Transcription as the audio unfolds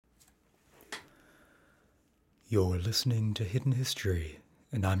You're listening to Hidden History,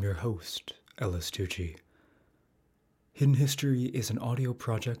 and I'm your host, Ellis Tucci. Hidden History is an audio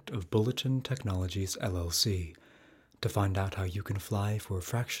project of Bulletin Technologies, LLC. To find out how you can fly for a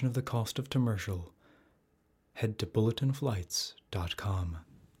fraction of the cost of commercial, head to bulletinflights.com.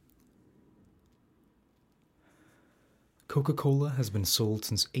 Coca-Cola has been sold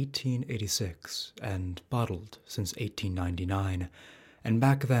since 1886 and bottled since 1899, and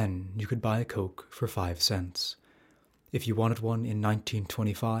back then you could buy a Coke for 5 cents. If you wanted one in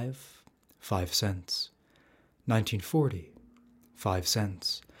 1925, 5 cents. 1940, 5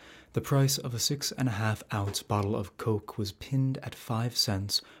 cents. The price of a 6.5-ounce bottle of Coke was pinned at 5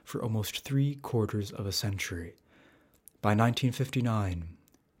 cents for almost 3/4 of a century. By 1959,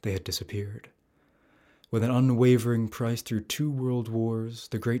 they had disappeared. With an unwavering price through 2 world wars,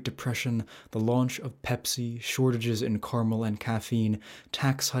 the Great Depression, the launch of Pepsi, shortages in caramel and caffeine,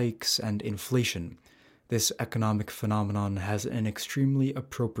 tax hikes, and inflation, this economic phenomenon has an extremely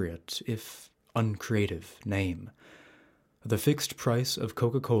appropriate, if uncreative, name: the fixed price of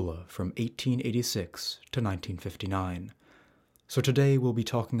Coca-Cola from 1886 to 1959. So today we'll be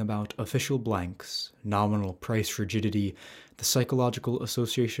talking about official blanks, nominal price rigidity, the psychological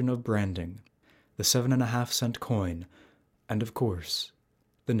association of branding, the 7.5-cent coin, and of course,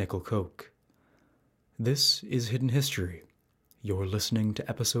 the nickel Coke. This is Hidden History. You're listening to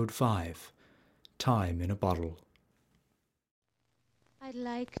Episode 5, Time in a Bottle. I'd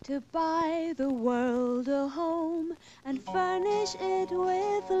like to buy the world a home and furnish it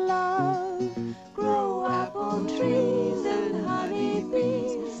with love. Grow apple trees and honey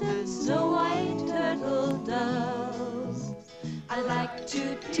bees and snow white turtle doves. I'd like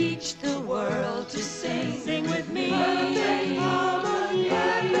to teach the world to sing. Sing with me. Perfect harmony.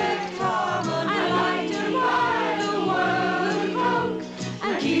 Perfect harmony. I'd like to buy the world a Coke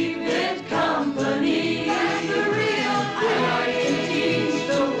and keep it company. That's the real thing. I'd like to teach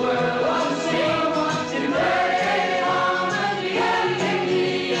the world to sing. In perfect harmony.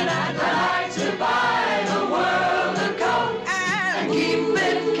 Perfectly. And I'd like to buy the world a Coke and keep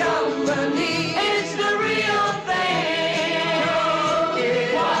it company. It's the real thing.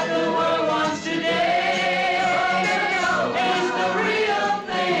 What the world wants today is the real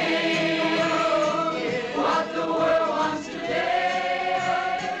thing. What the world wants today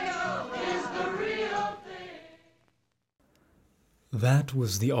is the real thing. That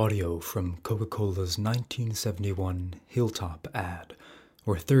was the audio from Coca-Cola's 1971 Hilltop ad,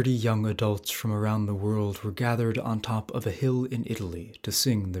 where 30 young adults from around the world were gathered on top of a hill in Italy to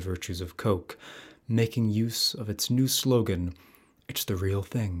sing the virtues of Coke, making use of its new slogan, "It's the real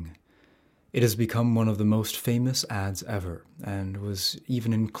thing." It has become one of the most famous ads ever, and was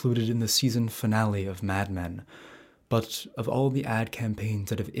even included in the season finale of Mad Men. But of all the ad campaigns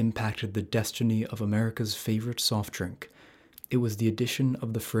that have impacted the destiny of America's favorite soft drink, it was the addition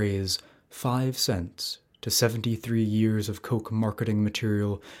of the phrase 5 cents to 73 years of Coke marketing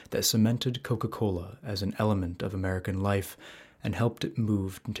material that cemented Coca-Cola as an element of American life and helped it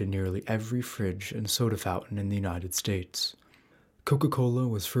move into nearly every fridge and soda fountain in the United States. Coca-Cola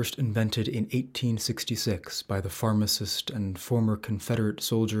was first invented in 1866 by the pharmacist and former Confederate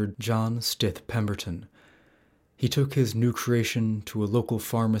soldier John Stith Pemberton. He took his new creation to a local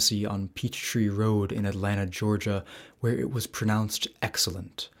pharmacy on Peachtree Road in Atlanta, Georgia, where it was pronounced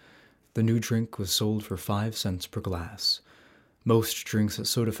excellent. The new drink was sold for 5 cents per glass. Most drinks at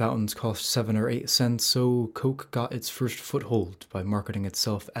soda fountains cost 7 or 8 cents, so Coke got its first foothold by marketing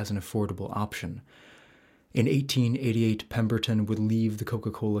itself as an affordable option. In 1888, Pemberton would leave the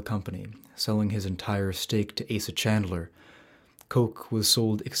Coca-Cola Company, selling his entire stake to Asa Chandler. Coke was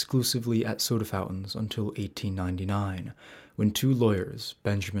sold exclusively at soda fountains until 1899, when 2 lawyers,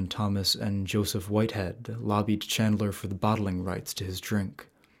 Benjamin Thomas and Joseph Whitehead, lobbied Chandler for the bottling rights to his drink.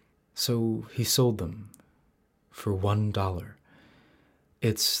 So he sold them for $1.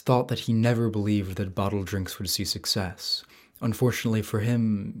 It's thought that he never believed that bottled drinks would see success. Unfortunately for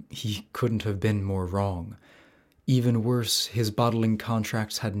him, he couldn't have been more wrong. Even worse, his bottling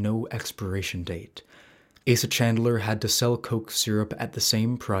contracts had no expiration date. Asa Chandler had to sell Coke syrup at the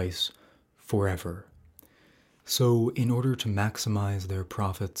same price forever. So, in order to maximize their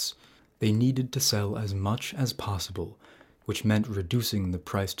profits, they needed to sell as much as possible, which meant reducing the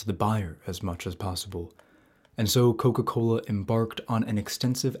price to the buyer as much as possible. And so Coca-Cola embarked on an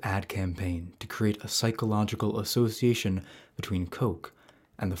extensive ad campaign to create a psychological association between Coke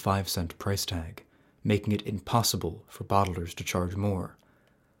and the 5-cent price tag, making it impossible for bottlers to charge more.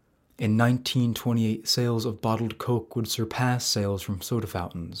 In 1928, sales of bottled Coke would surpass sales from soda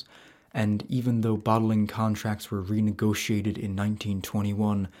fountains, and even though bottling contracts were renegotiated in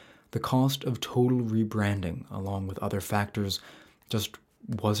 1921, The cost of total rebranding, along with other factors, just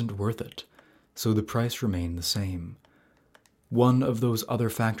wasn't worth it, so the price remained the same. One of those other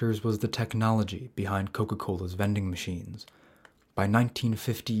factors was the technology behind Coca-Cola's vending machines. By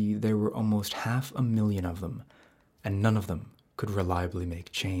 1950, there were almost 500,000 of them, and none of them could reliably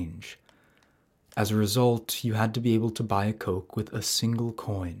make change. As a result, you had to be able to buy a Coke with a single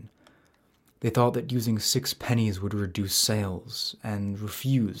coin. They thought that using 6 pennies would reduce sales, and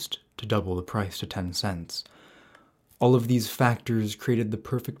refused to double the price to 10 cents. All of these factors created the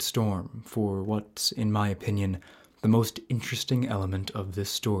perfect storm for what's, in my opinion, the most interesting element of this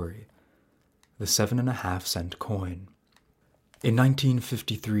story: the 7.5-cent coin. In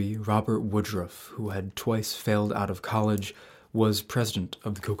 1953, Robert Woodruff, who had twice failed out of college, was president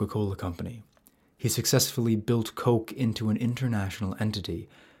of the Coca-Cola Company. He successfully built Coke into an international entity,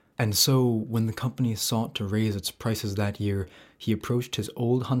 and so when the company sought to raise its prices that year, he approached his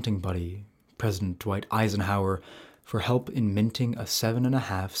old hunting buddy, President Dwight Eisenhower, for help in minting a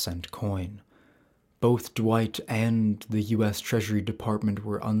 7.5-cent coin. Both Dwight and the U.S. Treasury Department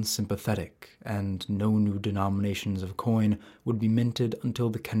were unsympathetic, and no new denominations of coin would be minted until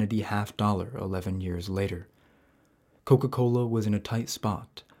the Kennedy $50 11 years later. Coca-Cola was in a tight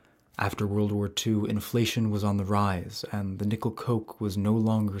spot. After World War II, inflation was on the rise, and the nickel Coke was no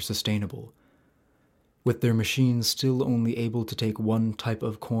longer sustainable. With their machines still only able to take one type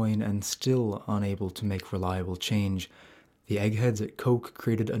of coin and still unable to make reliable change, the eggheads at Coke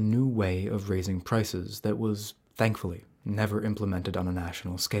created a new way of raising prices that was, thankfully, never implemented on a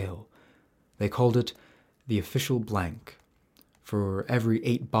national scale. They called it the official blank. For every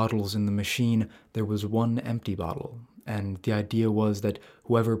 8 bottles in the machine, there was 1 empty bottle, and the idea was that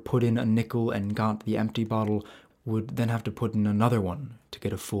whoever put in a nickel and got the empty bottle would then have to put in another one to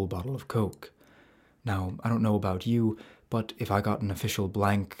get a full bottle of Coke. Now, I don't know about you, but if I got an official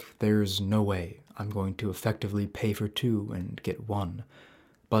blank, there's no way I'm going to effectively pay for 2 and get 1.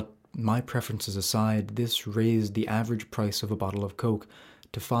 But my preferences aside, this raised the average price of a bottle of Coke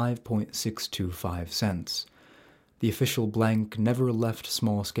to 5.625 cents. The official blank never left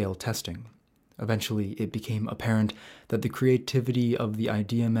small-scale testing. Eventually, it became apparent that the creativity of the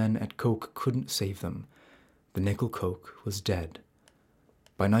idea men at Coke couldn't save them. The nickel Coke was dead.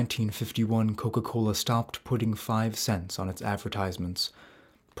 By 1951, Coca-Cola stopped putting 5 cents on its advertisements.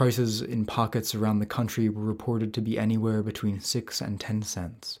 Prices in pockets around the country were reported to be anywhere between 6 and 10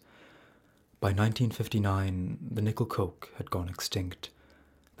 cents. By 1959, the nickel Coke had gone extinct.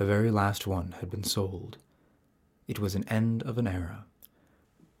 The very last one had been sold. It was an end of an era.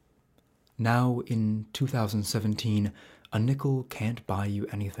 Now, in 2017, a nickel can't buy you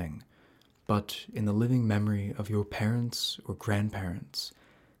anything, but in the living memory of your parents or grandparents,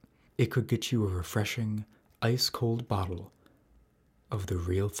 it could get you a refreshing, ice-cold bottle of the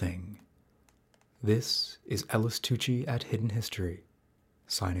real thing. This is Ellis Tucci at Hidden History,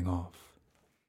 signing off.